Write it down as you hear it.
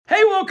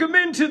Welcome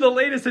into the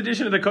latest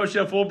edition of the Coach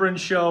Jeff Woolbrun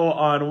Show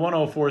on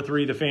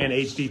 104.3 The Fan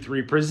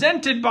HD3,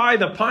 presented by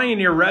the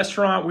Pioneer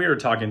Restaurant. We are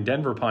talking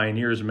Denver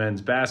Pioneers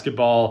men's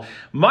basketball.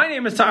 My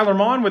name is Tyler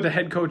Mon with the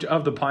head coach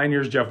of the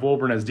Pioneers, Jeff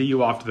Woolbrun, as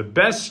DU off to the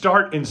best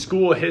start in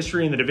school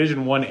history in the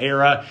Division I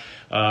era.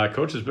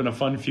 Coach, it's been a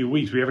fun few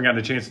weeks. We haven't gotten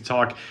a chance to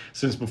talk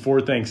since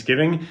before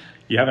Thanksgiving.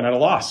 You haven't had a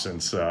loss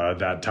since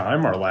that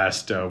time, our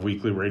last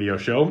weekly radio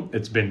show.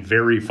 It's been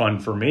very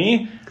fun for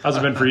me. How's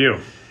it been for you?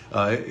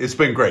 It's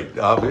been great,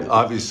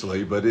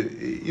 obviously, but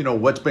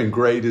what's been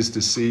great is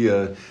to see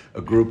a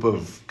group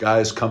of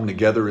guys come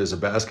together as a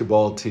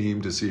basketball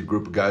team, to see a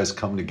group of guys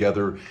come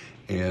together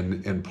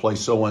and play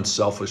so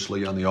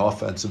unselfishly on the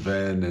offensive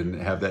end and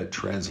have that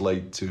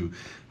translate to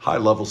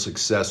high-level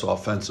success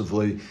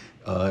offensively.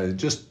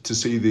 Just to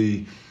see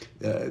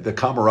the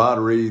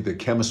camaraderie, the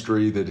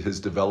chemistry that has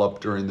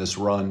developed during this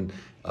run,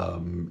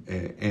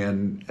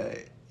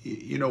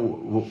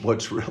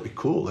 what's really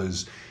cool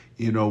is,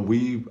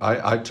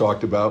 I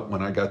talked about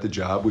when I got the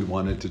job, we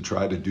wanted to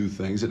try to do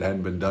things that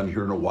hadn't been done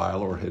here in a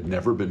while or had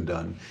never been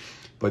done.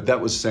 But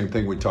that was the same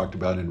thing we talked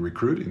about in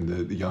recruiting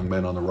the young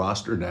men on the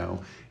roster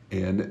now.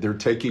 And they're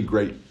taking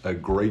a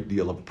great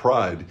deal of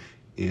pride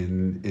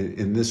in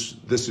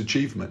this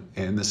achievement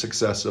and the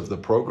success of the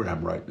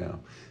program right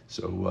now.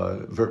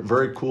 So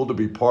very cool to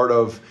be part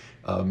of.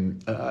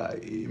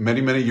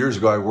 Many years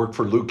ago, I worked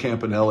for Lou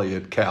Campanelli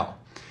at Cal.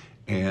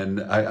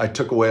 And I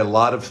took away a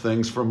lot of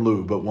things from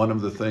Lou, but one of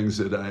the things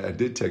that I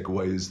did take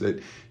away is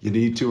that you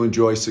need to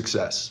enjoy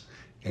success,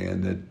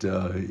 and that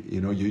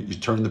you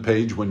turn the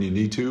page when you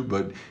need to,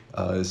 but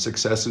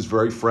success is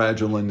very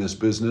fragile in this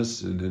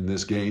business and in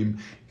this game.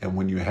 And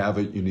when you have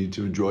it, you need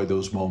to enjoy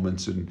those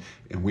moments, and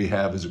we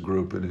have as a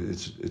group, and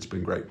it's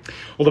been great.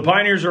 Well, the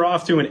Pioneers are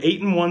off to an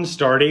 8-1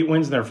 start, 8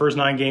 wins in their first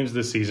 9 games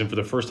this season for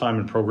the first time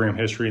in program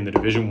history in the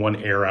Division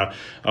I era.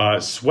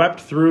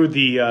 Swept through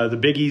the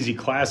Big Easy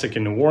Classic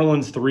in New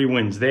Orleans, 3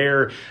 wins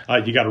there.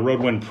 You got a road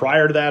win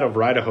prior to that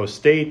over Idaho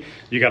State.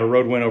 You got a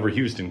road win over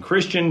Houston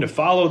Christian. To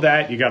follow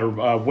that, you got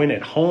a win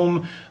at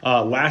home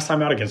last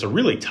time out against a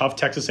really tough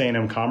Texas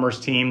A&M Commerce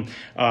team.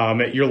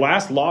 Your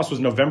last loss was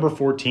November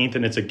 14th,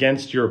 and it's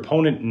against your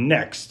opponent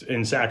next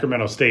in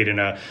Sacramento State in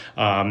a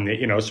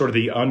sort of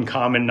the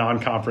uncommon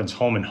non-conference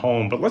home and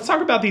home. But let's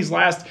talk about these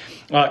last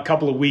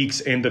couple of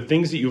weeks and the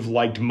things that you've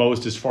liked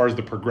most as far as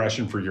the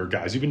progression for your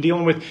guys. You've been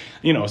dealing with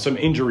some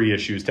injury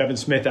issues. Tevin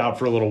Smith out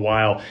for a little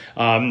while.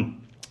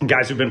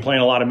 Guys who've been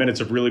playing a lot of minutes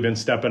have really been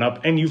stepping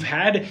up, and you've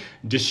had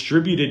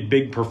distributed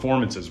big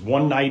performances.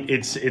 One night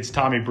it's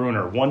Tommy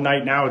Bruner. One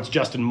night now it's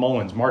Justin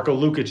Mullins. Marco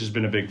Lukic has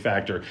been a big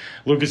factor.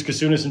 Lucas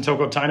Kasunas and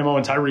Toko Tynamo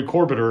and Tyree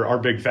Corbett are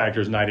big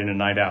factors night in and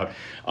night out.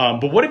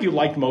 But what have you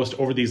liked most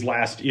over these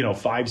last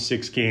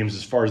 5-6 games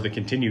as far as the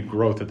continued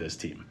growth of this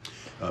team?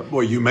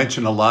 You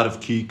mentioned a lot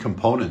of key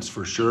components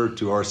for sure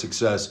to our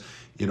success.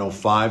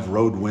 5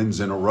 road wins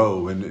in a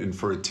row, and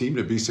for a team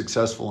to be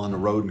successful on the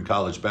road in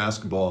college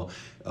basketball,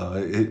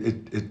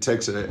 it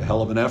takes a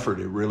hell of an effort.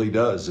 It really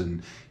does,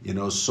 and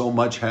so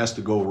much has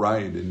to go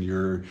right. And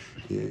you're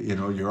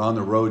on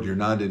the road. You're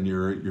not in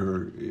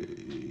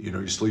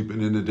you're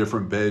sleeping in a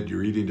different bed.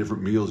 You're eating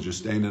different meals. You're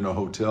staying in a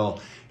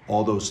hotel.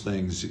 All those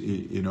things,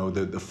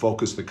 the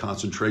focus, the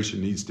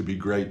concentration needs to be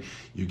great.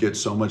 You get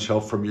so much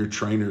help from your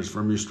trainers,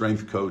 from your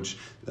strength coach,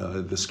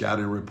 the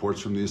scouting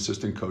reports from the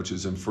assistant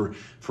coaches. And for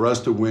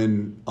us to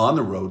win on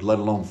the road, let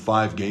alone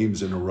 5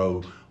 games in a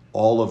row,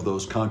 all of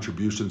those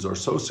contributions are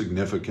so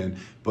significant.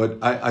 But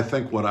I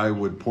think what I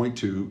would point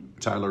to,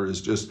 Tyler,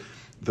 is just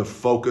the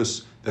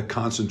focus, the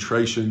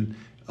concentration,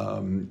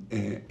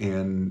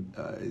 and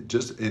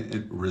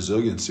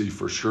resiliency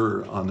for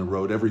sure on the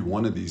road. Every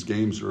one of these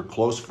games are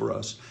close for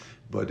us,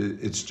 but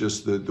it's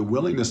just the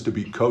willingness to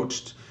be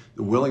coached,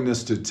 the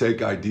willingness to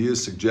take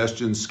ideas,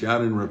 suggestions,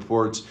 scouting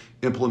reports,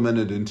 implement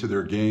it into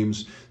their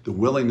games, the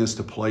willingness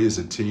to play as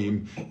a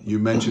team. You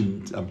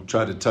mentioned, I'm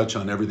trying to touch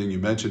on everything you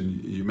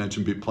mentioned. You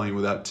mentioned playing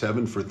without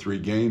Tevin for 3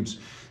 games.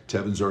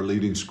 Tevin's our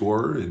leading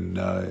scorer, and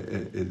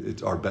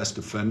it's our best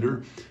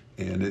defender.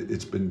 And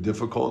it's been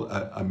difficult.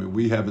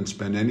 We haven't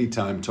spent any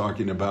time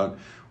talking about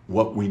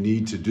what we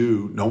need to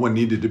do. No one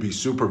needed to be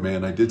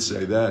Superman. I did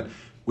say that.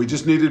 We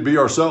just needed to be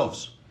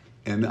ourselves.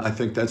 And I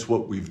think that's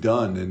what we've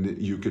done.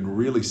 And you can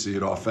really see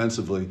it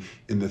offensively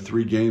in the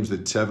 3 games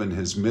that Tevin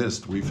has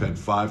missed. We've had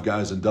 5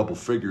 guys in double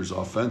figures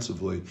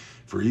offensively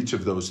for each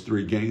of those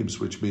 3 games,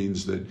 which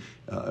means that,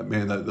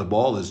 the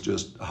ball is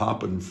just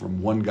hopping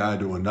from one guy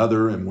to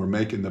another, and we're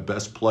making the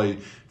best play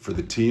for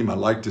the team. I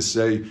like to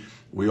say,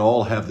 we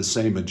all have the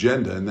same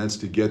agenda, and that's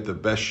to get the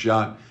best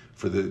shot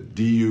for the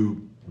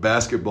DU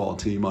basketball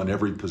team on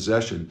every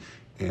possession.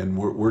 And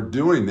we're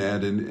doing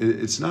that, and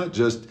it's not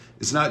just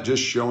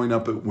showing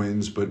up at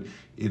wins, but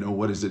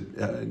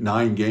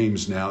 9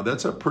 games now.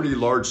 That's a pretty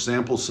large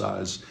sample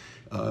size.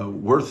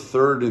 We're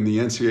 3rd in the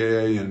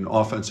NCAA in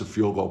offensive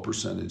field goal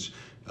percentage,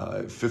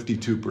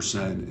 52%,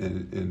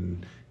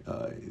 and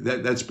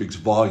that speaks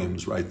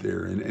volumes right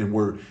there. And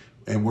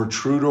we're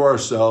true to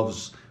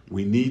ourselves.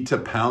 We need to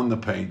pound the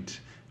paint.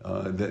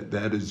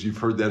 That is, you've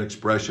heard that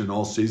expression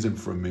all season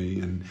from me,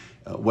 and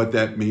what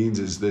that means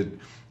is that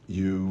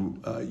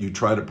you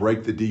try to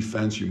break the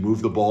defense, you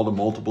move the ball to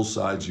multiple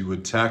sides, you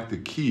attack the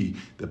key,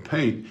 the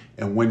paint,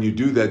 and when you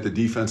do that, the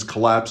defense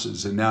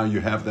collapses, and now you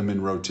have them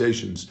in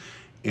rotations.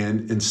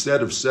 And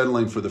instead of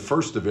settling for the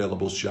first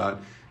available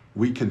shot,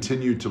 we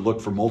continue to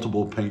look for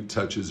multiple paint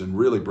touches and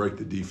really break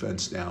the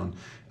defense down.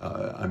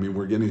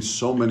 We're getting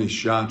so many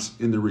shots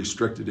in the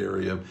restricted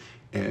area,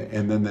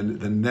 and then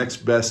the next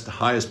best,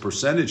 highest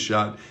percentage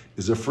shot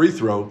is a free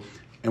throw.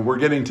 And we're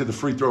getting to the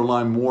free throw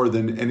line more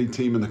than any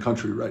team in the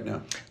country right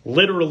now.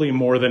 Literally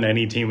more than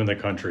any team in the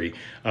country.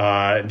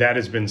 That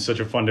has been such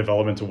a fun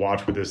development to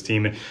watch with this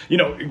team.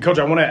 And, Coach,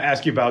 I want to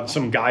ask you about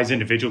some guys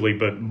individually,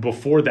 but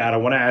before that, I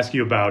want to ask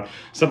you about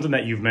something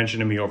that you've mentioned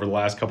to me over the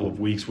last couple of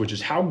weeks, which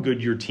is how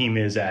good your team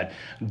is at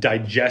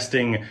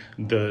digesting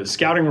the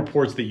scouting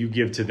reports that you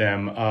give to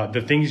them,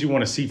 the things you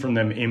want to see from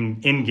them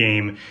in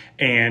game,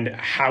 and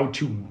how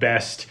to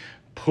best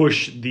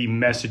push the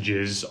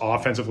messages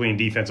offensively and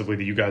defensively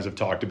that you guys have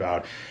talked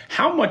about.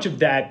 How much of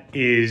that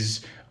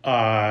is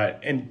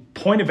and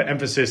point of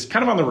emphasis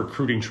kind of on the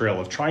recruiting trail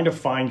of trying to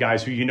find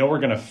guys who are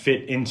going to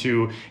fit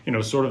into,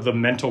 sort of the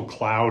mental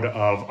cloud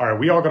of, all right,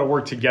 we all got to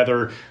work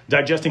together,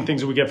 digesting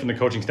things that we get from the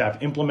coaching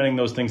staff, implementing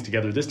those things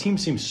together. This team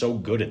seems so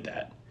good at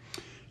that.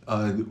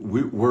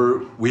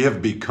 We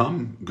have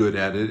become good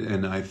at it,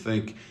 and I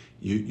think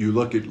you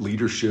look at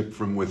leadership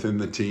from within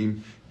the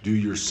team. Do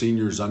your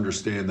seniors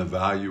understand the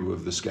value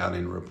of the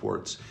scouting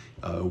reports?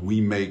 We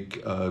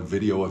make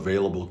video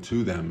available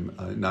to them,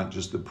 not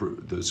just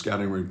the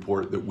scouting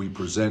report that we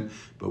present,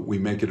 but we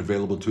make it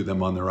available to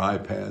them on their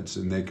iPads,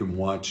 and they can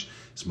watch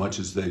as much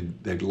as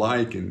they'd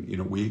like. And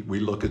we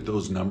look at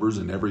those numbers,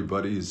 and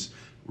everybody's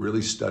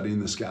really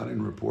studying the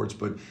scouting reports.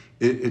 But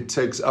it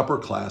takes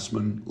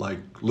upperclassmen like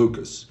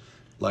Lucas,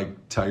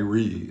 like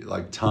Tyree,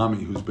 like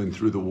Tommy, who's been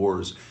through the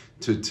wars,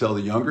 to tell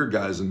the younger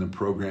guys in the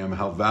program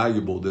how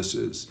valuable this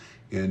is,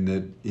 and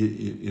that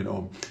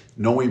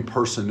knowing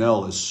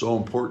personnel is so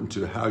important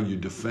to how you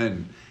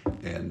defend.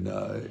 And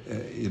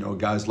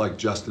guys like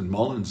Justin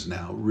Mullins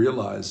now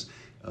realize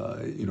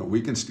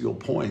we can steal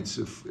points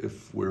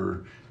if we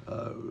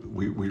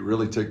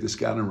really take the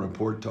scouting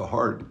report to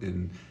heart,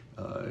 and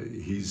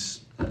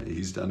he's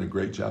done a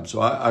great job. So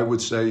I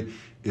would say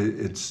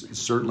it's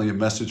certainly a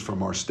message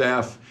from our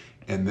staff.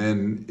 And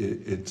then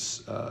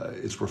it's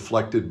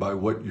reflected by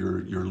what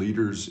your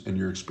leaders and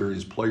your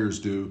experienced players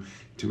do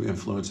to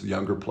influence the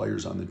younger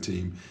players on the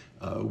team.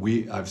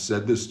 I've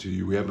said this to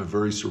you. We have a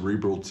very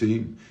cerebral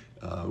team.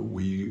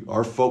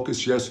 Our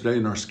focus yesterday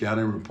in our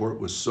scouting report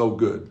was so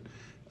good.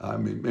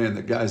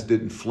 The guys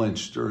didn't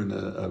flinch during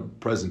a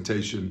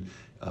presentation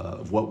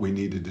of what we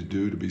needed to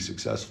do to be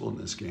successful in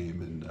this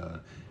game,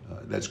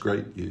 and that's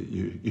great.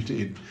 You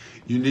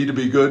need to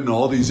be good in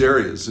all these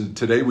areas, and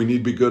today we need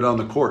to be good on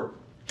the court.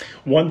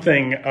 One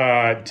thing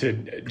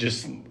to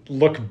just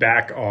look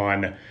back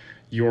on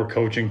your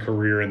coaching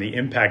career and the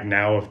impact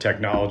now of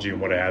technology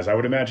and what it has. I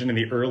would imagine in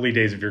the early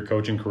days of your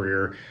coaching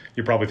career,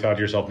 you probably thought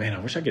to yourself, man, I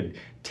wish I could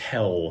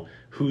tell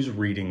who's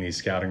reading these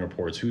scouting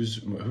reports, who's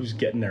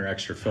getting their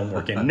extra film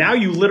work in. Now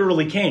you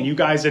literally can. You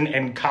guys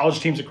and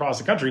college teams across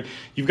the country,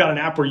 you've got an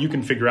app where you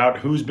can figure out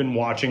who's been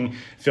watching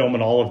film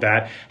and all of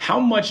that. How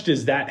much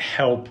does that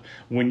help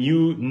when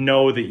you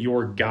know that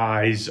your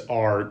guys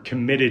are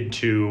committed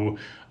to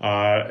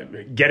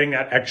getting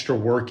that extra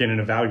work in and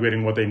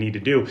evaluating what they need to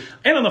do?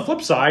 And on the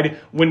flip side,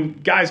 when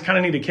guys kind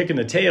of need a kick in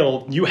the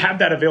tail, you have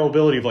that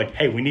availability of like,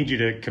 hey, we need you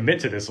to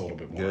commit to this a little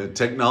bit more. Yeah,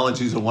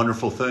 technology is a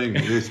wonderful thing.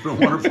 It's been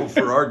wonderful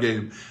for our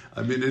game.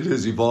 It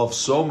has evolved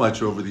so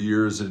much over the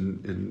years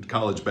in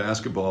college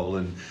basketball,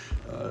 and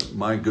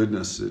my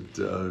goodness,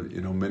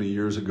 many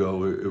years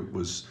ago it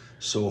was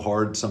so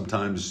hard.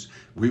 Sometimes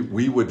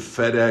we would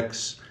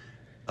FedEx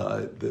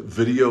the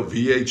video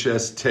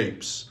VHS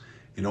tapes,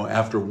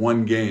 after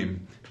one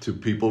game to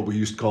people we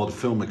used to call it a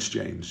film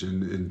exchange,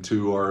 and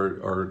to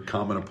our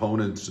common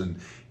opponents, and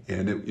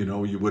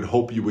you would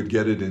hope you would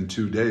get it in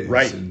 2 days,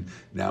 right? And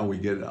now we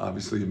get it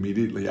obviously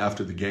immediately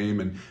after the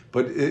game,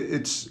 but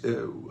it's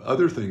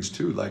other things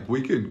too. Like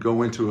we could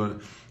go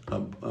into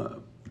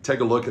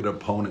take a look at an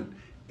opponent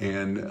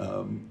and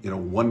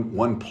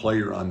one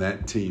player on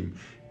that team,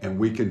 and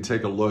we can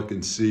take a look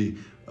and see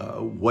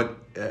what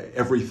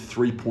every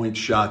 3-point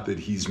shot that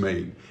he's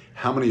made.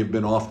 How many have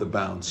been off the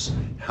bounce?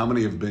 How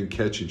many have been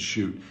catch and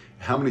shoot?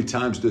 How many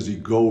times does he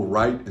go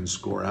right and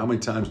score? How many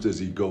times does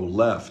he go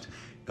left?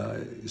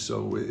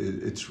 So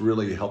it's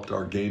really helped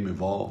our game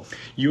evolve.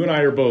 You and I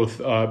are both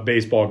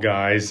baseball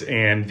guys,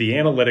 and the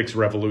analytics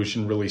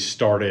revolution really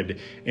started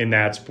in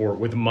that sport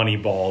with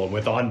Moneyball and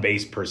with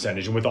on-base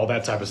percentage and with all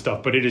that type of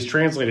stuff. But it has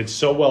translated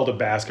so well to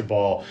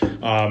basketball.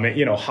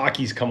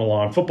 Hockey's come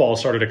along. Football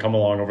started to come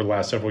along over the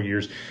last several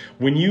years.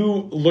 When you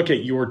look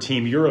at your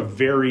team, you're a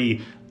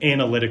very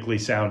analytically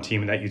sound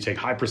team in that you take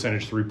high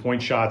percentage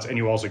 3-point shots, and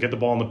you also get the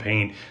ball in the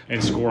paint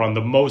and score on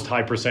the most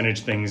high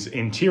percentage things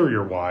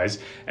interior wise.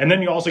 And then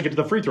you also get to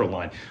the free throw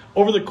line.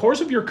 Over the course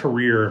of your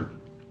career,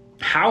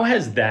 how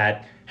has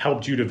that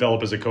helped you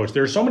develop as a coach?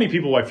 There are so many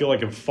people I feel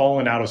like have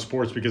fallen out of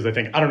sports because they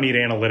think, I don't need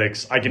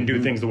analytics. I can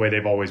do things the way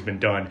they've always been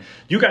done.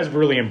 You guys have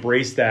really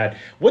embraced that.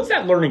 What's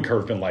that learning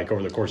curve been like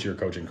over the course of your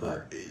coaching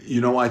career?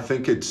 I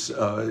think it's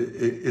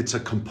a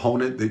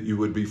component that you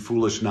would be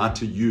foolish not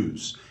to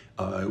use.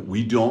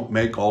 We don't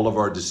make all of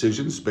our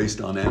decisions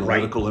based on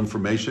analytical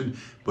information,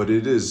 but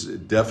it is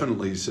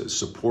definitely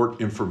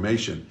support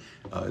information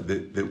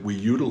that we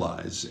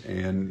utilize.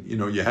 And,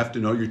 you have to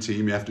know your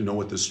team. You have to know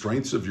what the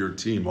strengths of your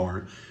team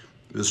are.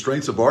 The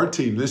strengths of our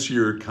team this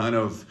year kind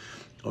of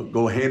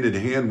go hand in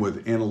hand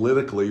with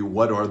analytically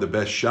what are the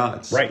best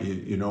shots. Right.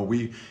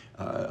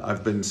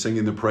 I've been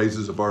singing the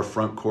praises of our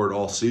front court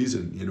all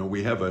season.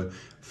 We have a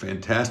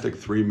fantastic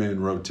three-man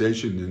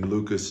rotation in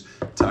Lucas,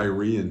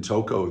 Tyree, and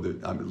Toko.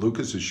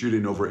 Lucas is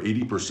shooting over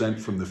 80%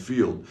 from the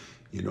field.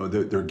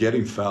 They're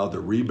getting fouled,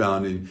 they're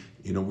rebounding.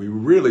 We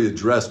really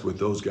addressed with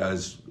those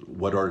guys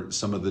what are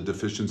some of the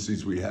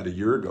deficiencies we had a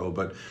year ago.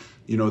 But,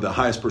 the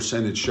highest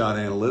percentage shot,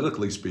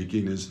 analytically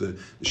speaking, is the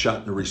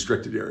shot in the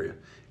restricted area.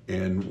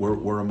 And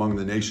we're among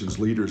the nation's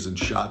leaders in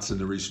shots in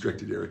the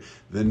restricted area.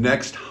 The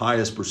next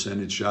highest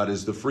percentage shot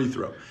is the free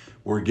throw.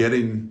 We're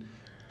getting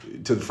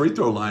to the free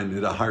throw line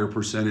at a higher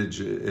percentage,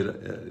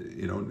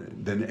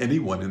 than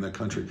anyone in the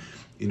country.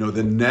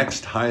 The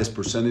next highest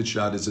percentage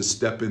shot is a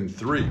step-in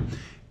three.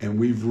 And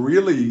we've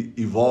really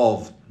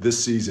evolved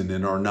this season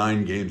in our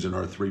 9 games in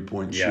our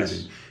three-point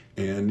shooting.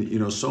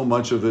 And, so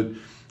much of it,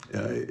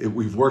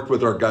 we've worked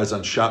with our guys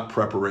on shot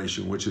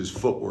preparation, which is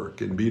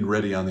footwork and being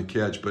ready on the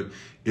catch. But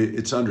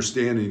it's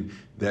understanding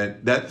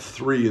that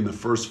three in the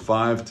first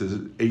 5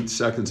 to 8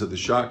 seconds of the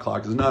shot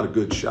clock is not a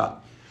good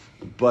shot.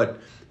 But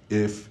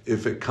if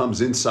it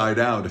comes inside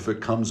out, if it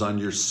comes on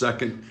your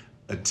second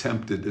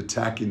attempt at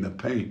attacking the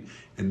paint,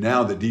 and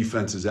now the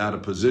defense is out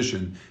of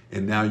position,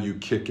 and now you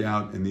kick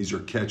out, and these are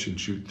catch and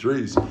shoot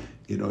threes,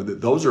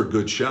 those are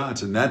good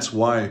shots, and that's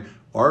why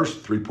our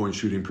three-point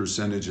shooting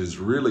percentage has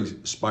really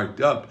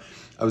spiked up.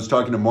 I was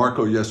talking to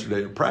Marco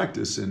yesterday at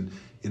practice, and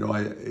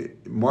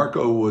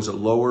Marco was a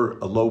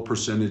low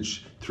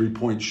percentage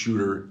three-point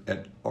shooter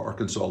at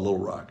Arkansas Little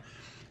Rock.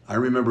 I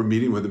remember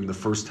meeting with him the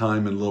first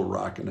time in Little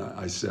Rock, and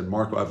I said,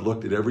 Marco, I've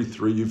looked at every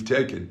three you've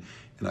taken,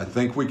 and I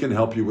think we can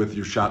help you with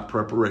your shot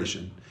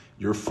preparation,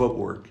 your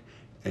footwork,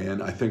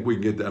 and I think we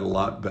can get that a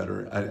lot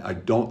better. I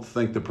don't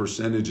think the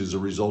percentage is a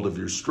result of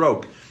your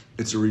stroke.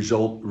 It's a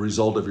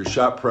result of your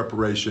shot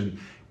preparation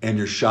and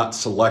your shot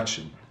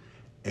selection.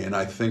 And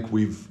I think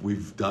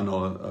we've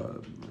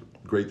done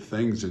great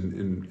things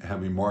in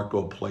having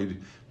Marco play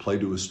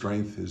to his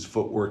strength. His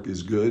footwork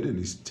is good, and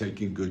he's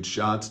taking good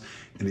shots.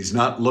 And he's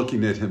not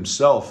looking at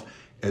himself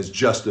as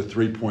just a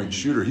three-point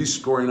shooter. He's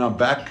scoring on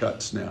back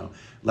cuts now.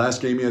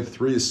 Last game he had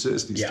 3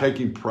 assists. He's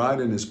taking pride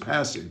in his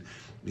passing.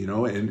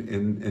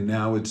 And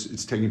now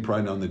it's taking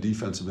pride on the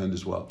defensive end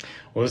as well.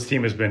 Well, this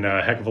team has been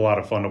a heck of a lot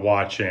of fun to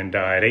watch, and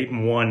at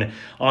 8-1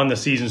 on the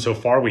season so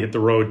far, we hit the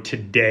road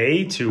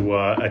today to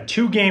a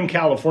 2-game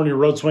California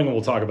road swing, and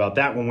we'll talk about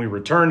that when we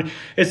return.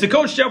 It's the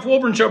Coach Jeff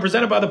Wilburn Show,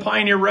 presented by the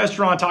Pioneer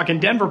Restaurant, talking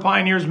Denver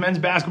Pioneers men's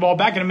basketball.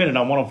 Back in a minute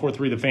on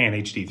 104.3 The Fan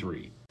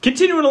HD3.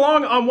 Continuing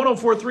along on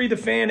 104.3 The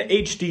Fan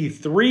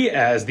HD3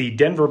 as the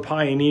Denver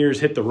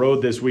Pioneers hit the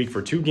road this week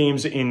for 2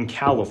 games in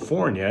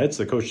California. It's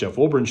the Coach Jeff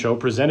Wilburn Show,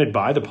 presented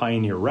by the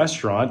Pioneer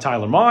Restaurant.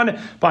 Tyler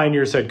Mon,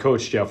 Pioneers head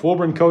coach Jeff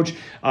Wilburn. Coach,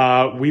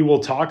 we will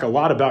talk a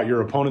lot about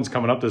your opponents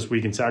coming up this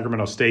week in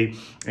Sacramento State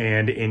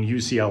and in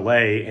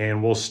UCLA,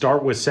 and we'll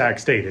start with Sac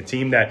State, a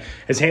team that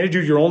has handed you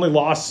your only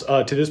loss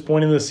to this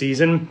point in the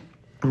season.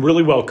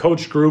 Really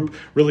well-coached group,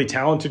 really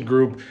talented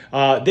group.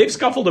 They've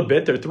scuffled a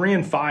bit. They're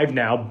 3-5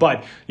 now,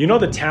 but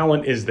the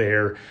talent is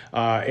there.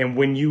 And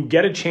when you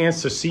get a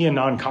chance to see a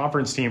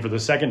non-conference team for the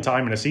second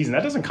time in a season,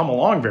 that doesn't come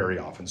along very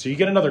often. So you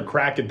get another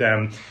crack at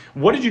them.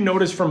 What did you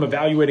notice from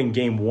evaluating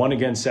game 1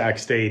 against Sac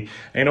State?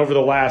 And over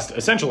the last,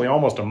 essentially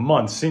almost a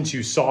month since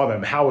you saw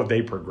them, how have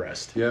they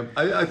progressed? Yeah,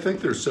 I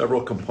think there's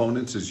several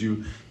components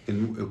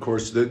and of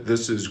course,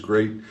 this is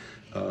great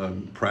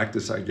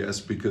practice, I guess,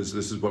 because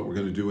this is what we're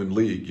going to do in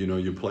league.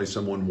 You play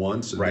someone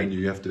once, and then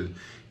you have to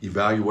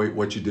evaluate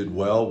what you did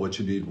well, what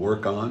you need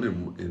work on,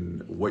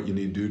 and what you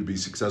need to do to be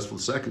successful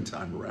the second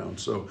time around.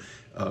 So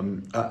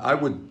I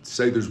would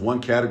say there's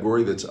one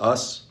category that's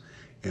us,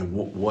 and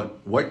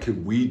what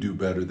could we do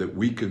better that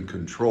we can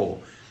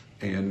control.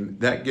 And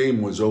that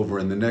game was over,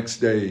 and the next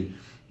day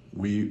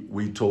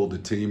we told the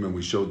team, and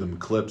we showed them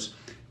clips,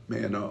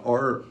 man,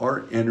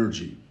 our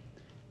energy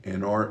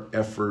and our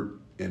effort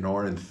and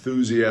our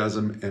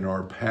enthusiasm and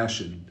our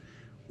passion,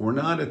 we're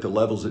not at the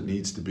levels it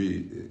needs to be.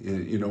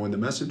 And the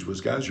message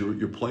was, guys,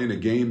 you're playing a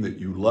game that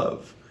you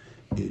love.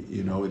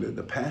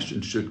 The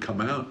passion should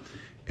come out.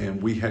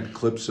 And we had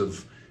clips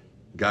of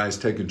guys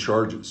taking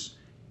charges,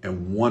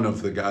 and one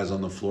of the guys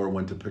on the floor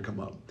went to pick them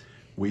up.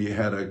 We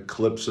had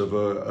clips of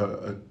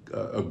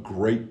a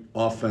great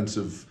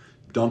offensive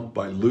dunk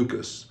by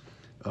Lucas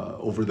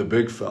over the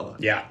big fella.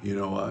 Yeah.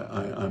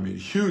 I mean,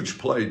 huge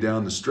play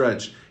down the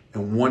stretch.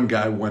 And one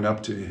guy went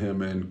up to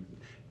him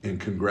and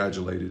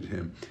congratulated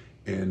him.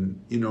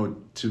 And,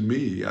 to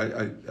me,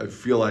 I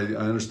feel I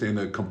understand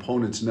the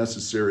components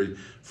necessary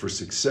for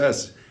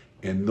success.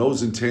 And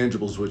those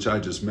intangibles, which I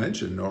just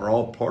mentioned, are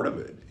all part of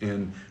it.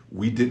 And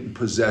we didn't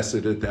possess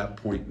it at that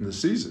point in the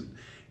season.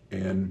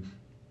 And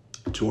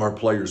to our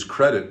players'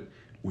 credit,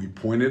 we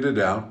pointed it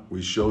out.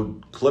 We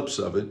showed clips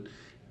of it.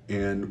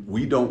 And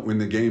we don't win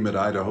the game at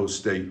Idaho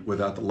State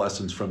without the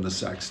lessons from the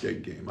Sac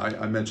State game.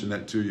 I mentioned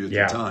that to you at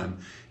the time.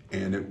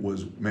 And it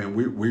was, man,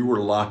 we were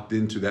locked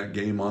into that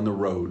game on the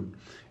road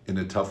in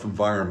a tough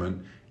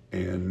environment.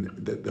 And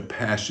the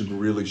passion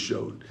really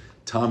showed.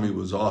 Tommy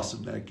was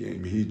awesome that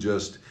game. He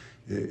just,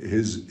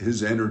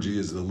 his energy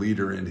as the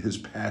leader and his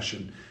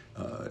passion,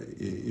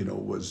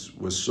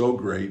 was so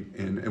great.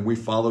 And we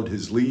followed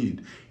his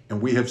lead.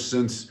 And we have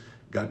since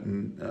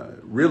gotten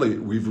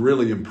we've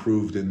really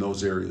improved in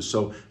those areas.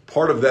 So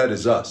part of that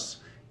is us,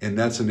 and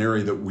that's an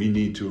area that we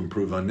need to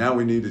improve on. Now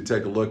we need to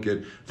take a look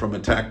at, from a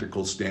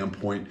tactical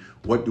standpoint,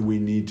 what do we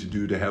need to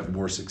do to have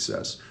more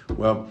success?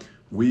 Well,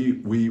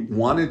 we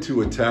wanted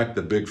to attack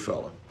the big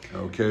fella,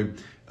 okay?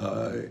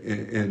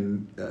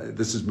 And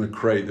this is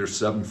McCray. They're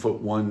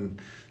 7'1",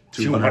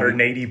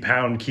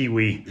 280-pound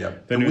Kiwi,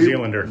 yep. the New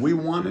Zealander. We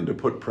wanted to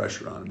put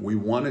pressure on him. We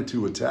wanted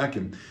to attack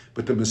him.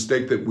 But the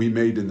mistake that we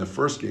made in the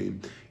first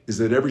game is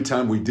that every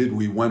time we did,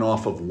 we went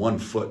off of 1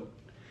 foot.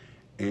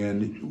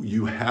 And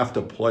you have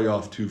to play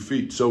off 2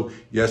 feet. So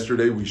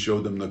yesterday we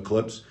showed them the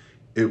clips.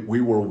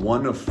 We were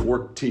 1 of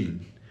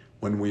 14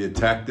 when we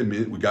attacked them.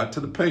 We got to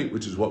the paint,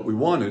 which is what we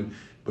wanted,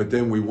 but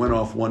then we went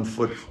off 1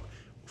 foot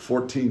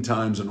 14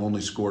 times and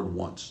only scored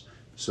once.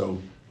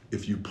 So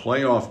if you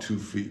play off 2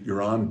 feet,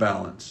 you're on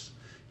balance.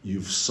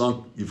 You've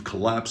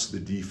collapsed the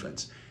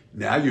defense.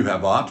 Now you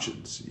have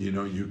options.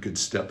 You could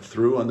step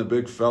through on the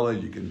big fella.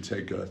 You can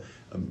take a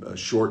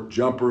short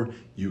jumper.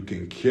 You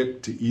can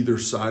kick to either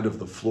side of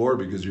the floor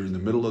because you're in the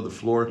middle of the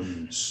floor.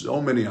 Mm-hmm.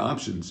 So many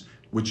options,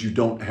 which you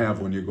don't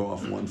have when you go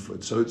off 1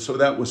 foot. So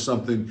that was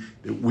something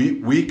that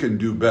we can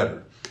do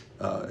better.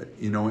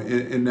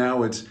 And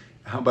now it's,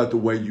 how about the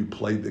way you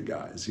played the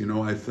guys?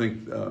 I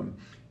think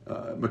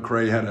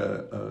McCray had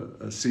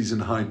a season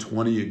high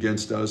 20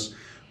 against us.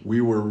 We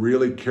were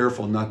really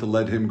careful not to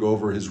let him go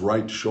over his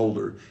right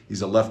shoulder.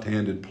 He's a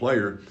left-handed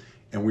player,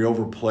 and we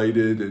overplayed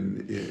it,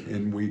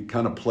 and we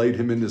kind of played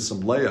him into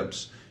some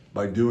layups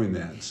by doing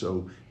that.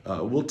 So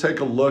we'll take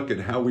a look at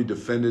how we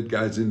defended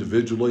guys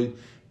individually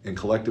and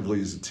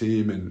collectively as a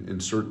team,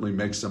 and certainly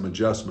make some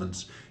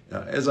adjustments,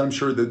 as I'm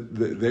sure that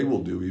they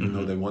will do, even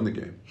though they won the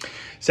game.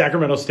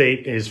 Sacramento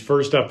State is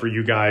first up for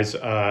you guys.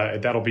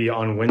 That'll be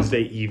on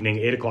Wednesday evening,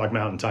 8 o'clock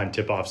Mountain Time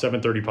tip-off,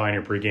 7:30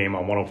 Pioneer pregame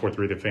on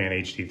 104.3 The Fan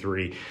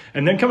HD3.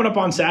 And then coming up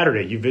on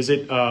Saturday, you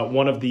visit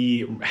one of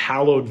the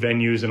hallowed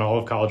venues in all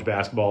of college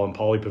basketball in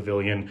Pauley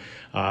Pavilion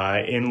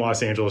in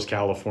Los Angeles,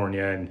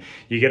 California. And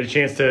you get a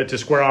chance to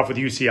square off with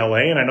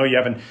UCLA. And I know you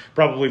haven't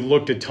probably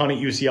looked a ton at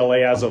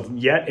UCLA as of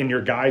yet, and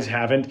your guys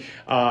haven't.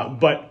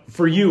 But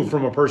for you,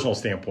 from a personal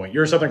standpoint,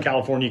 you're a Southern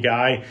California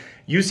guy.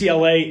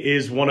 UCLA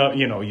is one of,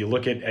 you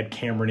look at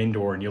Cameron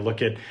Indoor and you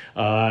look at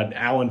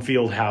Allen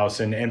Fieldhouse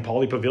and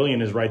Pauley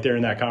Pavilion is right there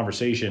in that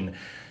conversation.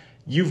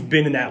 You've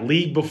been in that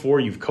league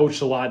before. You've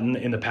coached a lot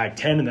in the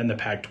Pac-10 and then the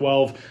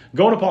Pac-12.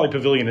 Going to Pauley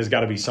Pavilion has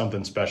got to be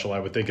something special, I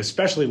would think,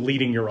 especially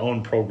leading your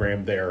own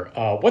program there.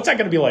 What's that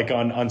going to be like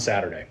on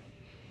Saturday?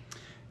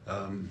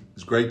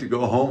 It's great to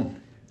go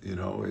home.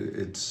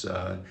 It's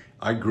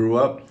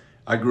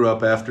I grew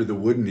up after the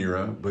Wooden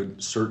era,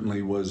 but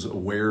certainly was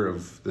aware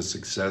of the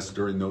success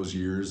during those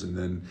years, and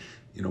then,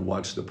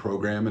 watched the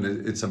program. And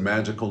it's a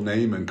magical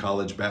name in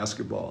college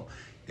basketball,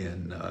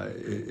 and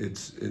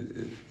it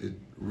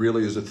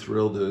really is a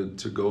thrill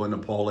to go into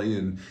Pauley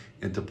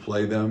and to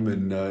play them,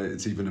 and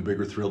it's even a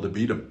bigger thrill to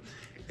beat them.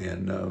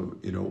 And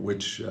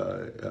which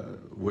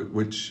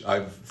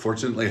I've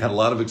fortunately had a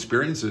lot of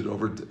experience in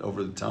over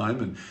the time.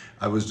 And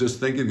I was just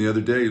thinking the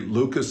other day,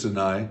 Lucas and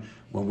I,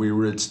 when we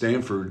were at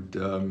Stanford,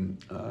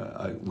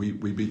 we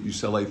beat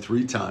UCLA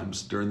 3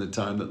 times during the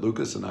time that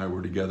Lucas and I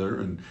were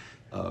together, and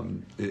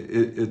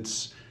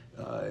it's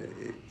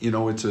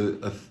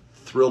a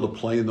thrill to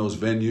play in those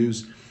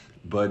venues,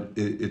 but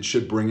it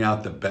should bring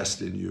out the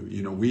best in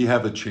you. We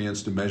have a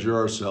chance to measure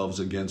ourselves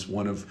against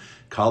one of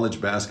college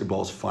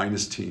basketball's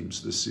finest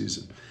teams this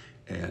season,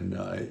 and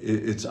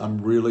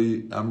I'm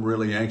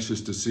really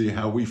anxious to see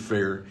how we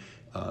fare.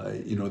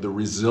 The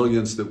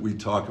resilience that we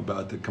talk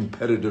about, the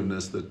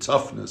competitiveness, the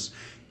toughness,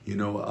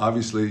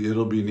 obviously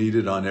it'll be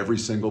needed on every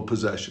single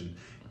possession.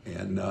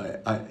 And,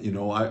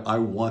 I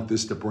want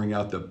this to bring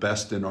out the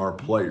best in our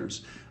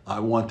players. I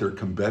want their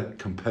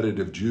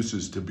competitive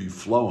juices to be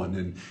flowing,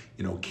 and,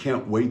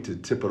 can't wait to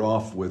tip it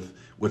off with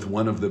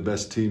one of the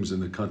best teams in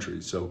the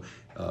country. So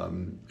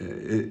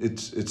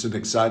it's an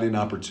exciting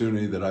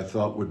opportunity that I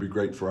thought would be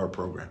great for our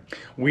program.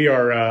 We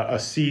are a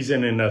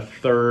season and a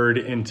third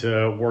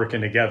into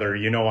working together.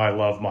 I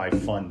love my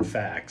fun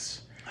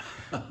facts,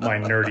 my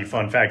nerdy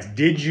fun facts.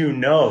 Did you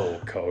know,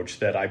 Coach,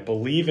 that I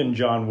believe in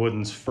John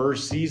Wooden's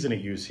first season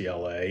at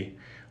UCLA,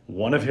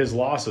 one of his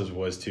losses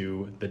was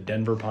to the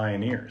Denver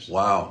Pioneers?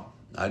 Wow.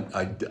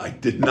 I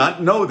did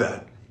not know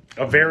that.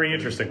 A very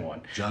interesting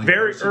one. Johnny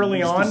very Carson early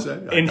used on. to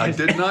say. I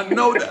did not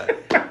know that.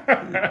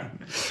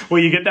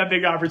 Well, you get that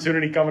big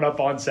opportunity coming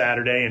up on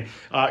Saturday.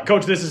 And,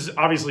 Coach, this is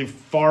obviously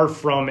far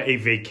from a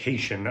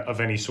vacation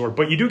of any sort,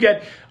 but you do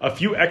get a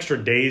few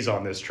extra days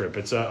on this trip.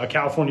 It's a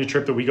California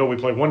trip that we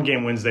play one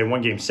game Wednesday,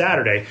 one game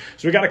Saturday.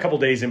 So we got a couple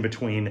days in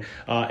between.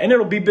 And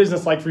it'll be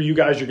business-like for you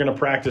guys. You're going to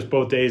practice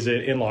both days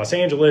in Los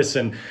Angeles.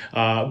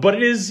 But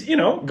it is,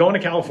 going to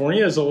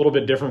California is a little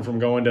bit different from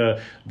going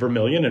to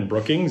Vermilion and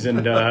Brookings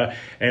and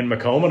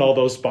Macomb and all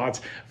those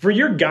spots. For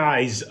your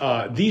guys,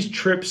 these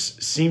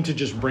trips seem to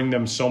just bring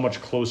them so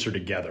much closer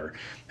together.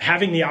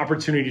 Having the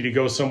opportunity to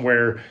go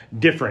somewhere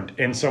different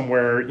and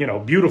somewhere,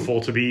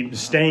 beautiful, to be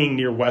staying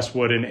near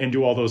Westwood and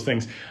do all those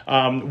things.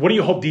 What do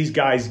you hope these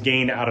guys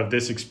gain out of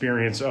this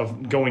experience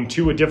of going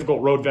to a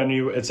difficult road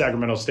venue at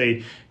Sacramento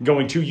State,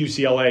 going to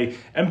UCLA,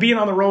 and being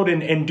on the road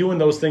and doing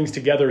those things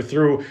together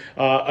through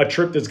a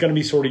trip that's going to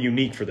be sort of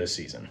unique for this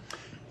season?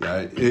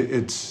 Yeah,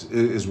 it's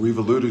as we've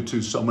alluded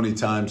to so many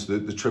times,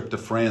 the trip to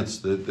France,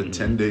 the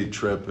 10-day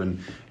trip, and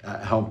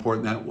how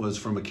important that was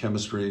from a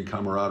chemistry and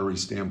camaraderie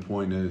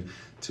standpoint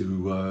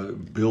to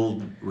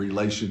build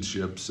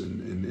relationships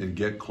and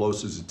get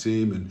close as a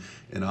team.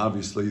 And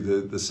obviously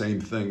the same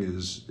thing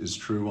is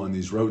true on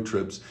these road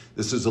trips.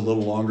 This is a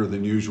little longer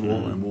than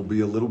usual and will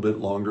be a little bit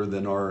longer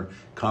than our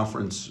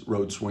conference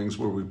road swings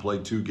where we play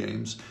 2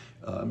 games.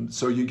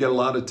 So you get a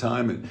lot of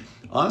time. And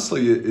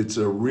honestly, it's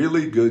a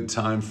really good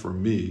time for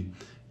me.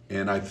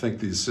 And I think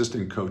the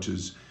assistant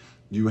coaches,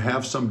 you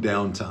have some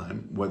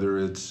downtime, whether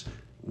it's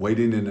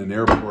waiting in an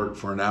airport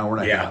for an hour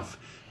and a half,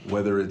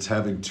 whether it's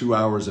having 2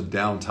 hours of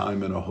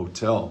downtime in a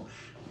hotel,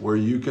 where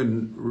you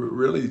can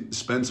really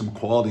spend some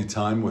quality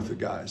time with the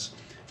guys.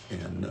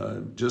 And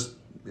it's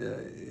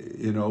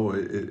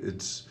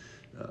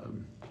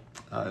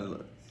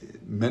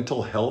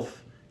mental health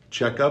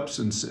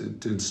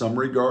checkups in some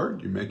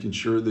regard. You're making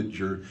sure that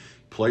your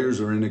players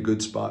are in a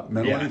good spot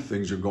mentally,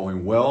 things are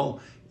going well.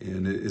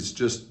 And it's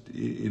just,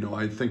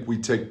 I think we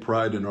take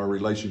pride in our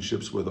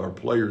relationships with our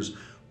players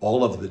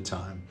all of the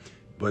time.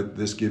 But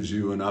this gives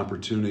you an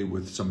opportunity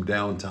with some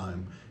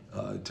downtime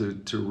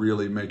to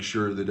really make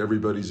sure that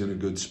everybody's in a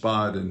good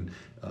spot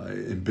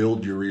and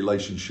build your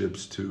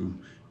relationships to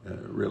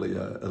really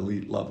an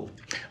elite level.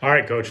 All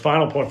right, Coach,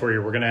 final point for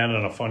you. We're going to end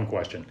on a fun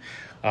question.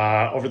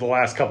 Over the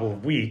last couple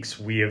of weeks,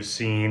 we have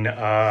seen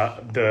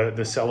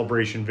the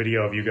celebration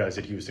video of you guys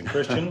at Houston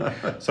Christian.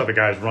 So the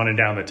guys running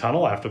down the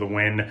tunnel after the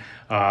win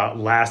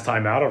last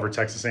time out over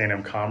Texas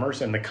A&M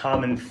Commerce. And the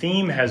common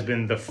theme has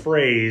been the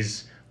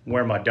phrase,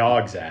 "Where my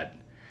dog's at."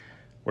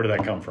 Where did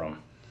that come from?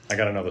 I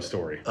got to know the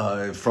story.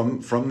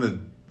 From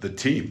the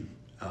team.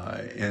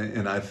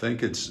 And I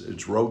think it's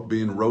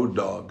being road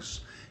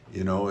dogs,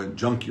 and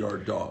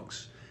junkyard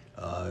dogs.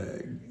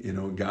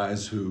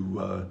 Guys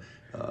who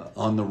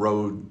on the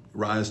road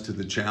rise to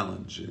the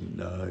challenge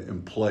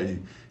and play.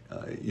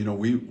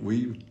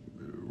 We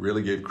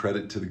really gave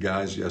credit to the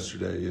guys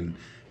yesterday, and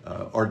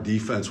our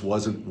defense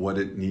wasn't what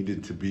it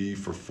needed to be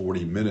for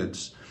 40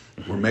 minutes.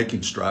 We're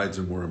making strides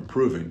and we're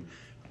improving.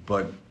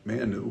 But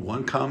man,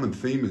 one common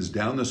theme is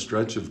down the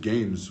stretch of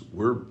games,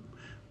 we're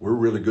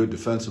really good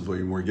defensively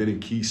and we're getting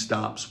key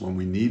stops when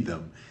we need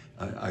them.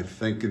 I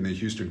think in the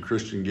Houston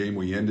Christian game,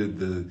 we ended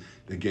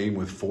the game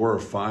with 4 or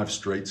 5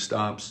 straight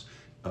stops.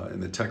 In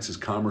the Texas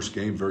Commerce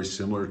game, very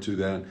similar to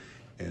that.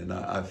 And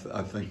I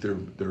think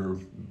they're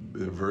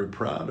very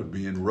proud of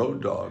being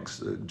road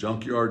dogs,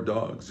 junkyard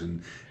dogs,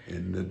 and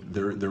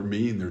they're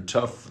mean, they're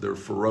tough, they're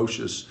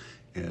ferocious,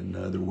 and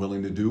they're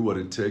willing to do what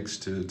it takes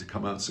to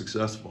come out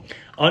successful.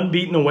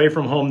 Unbeaten away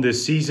from home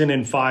this season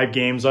in 5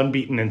 games,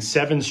 unbeaten in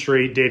 7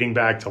 straight dating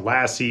back to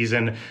last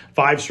season,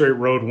 5 straight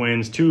road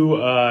wins,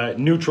 2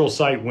 neutral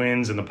site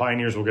wins, and the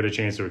Pioneers will get a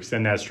chance to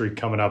extend that streak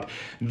coming up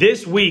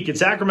this week at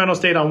Sacramento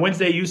State on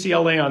Wednesday,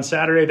 UCLA on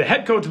Saturday. The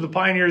head coach of the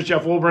Pioneers,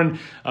 Jeff Wilburn.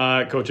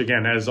 Coach,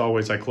 again, as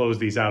always, I close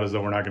these out as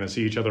though we're not going to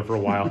see each other for a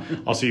while.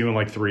 I'll see you in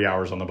like 3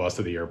 hours on the bus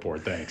to the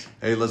airport. Thanks.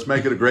 Hey, let's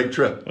make it a great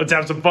trip. Let's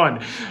have some fun.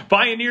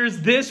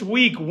 Pioneers this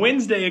week,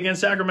 Wednesday against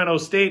Sacramento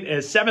State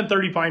at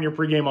 7:30 Pioneer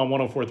pregame on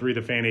 104.3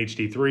 The Fan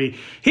HD3.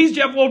 He's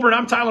Jeff Wilburn.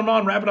 I'm Tyler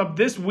Maughan, wrapping up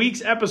this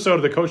week's episode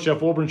of the Coach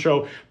Jeff Wilburn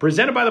Show,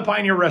 presented by the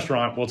Pioneer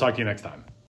Restaurant. We'll talk to you next time.